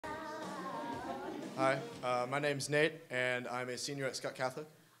Hi, my name's Nate, and I'm a senior at Skutt Catholic.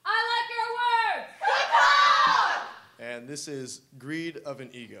 I like your words! And this is Greed of an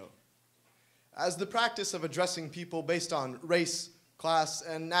Ego. As the practice of addressing people based on race, class,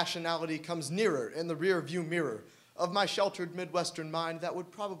 and nationality comes nearer in the rear-view mirror of my sheltered Midwestern mind that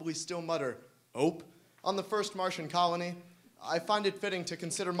would probably still mutter, "Ope," on the first Martian colony, I find it fitting to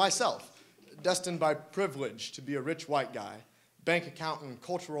consider myself destined by privilege to be a rich white guy, bank account and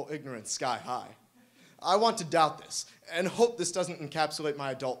cultural ignorance sky high. I want to doubt this and hope this doesn't encapsulate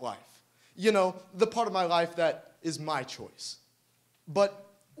my adult life. You know, the part of my life that is my choice. But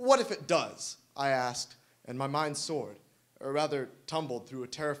what if it does? I asked, and my mind soared, or rather tumbled through a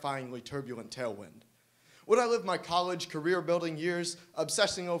terrifyingly turbulent tailwind. Would I live my college career-building years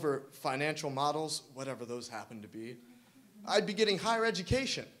obsessing over financial models, whatever those happen to be? I'd be getting higher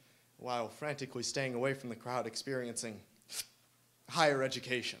education, while frantically staying away from the crowd experiencing higher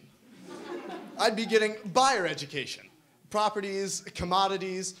education. I'd be getting buyer education, properties,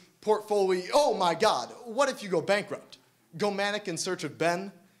 commodities, portfolio. Oh my God, what if you go bankrupt? Go manic in search of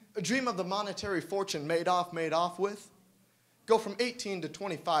Ben? Dream of the monetary fortune made off with? Go from 18 to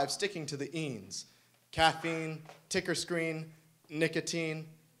 25 sticking to the enes. Caffeine, ticker screen, nicotine.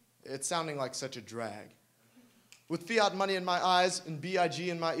 It's sounding like such a drag. With fiat money in my eyes and BIG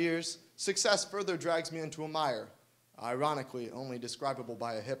in my ears, success further drags me into a mire, ironically only describable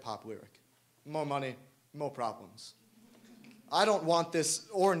by a hip-hop lyric. More money, more problems. I don't want this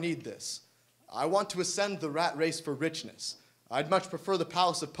or need this. I want to ascend the rat race for richness. I'd much prefer the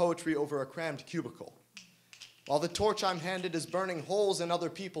palace of poetry over a crammed cubicle. While the torch I'm handed is burning holes in other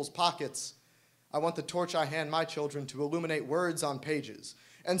people's pockets, I want the torch I hand my children to illuminate words on pages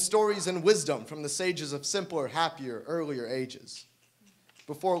and stories and wisdom from the sages of simpler, happier, earlier ages,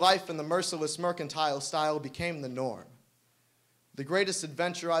 before life in the merciless mercantile style became the norm. The greatest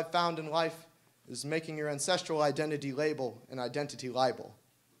adventure I've found in life is making your ancestral identity label an identity libel.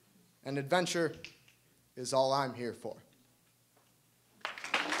 And adventure is all I'm here for.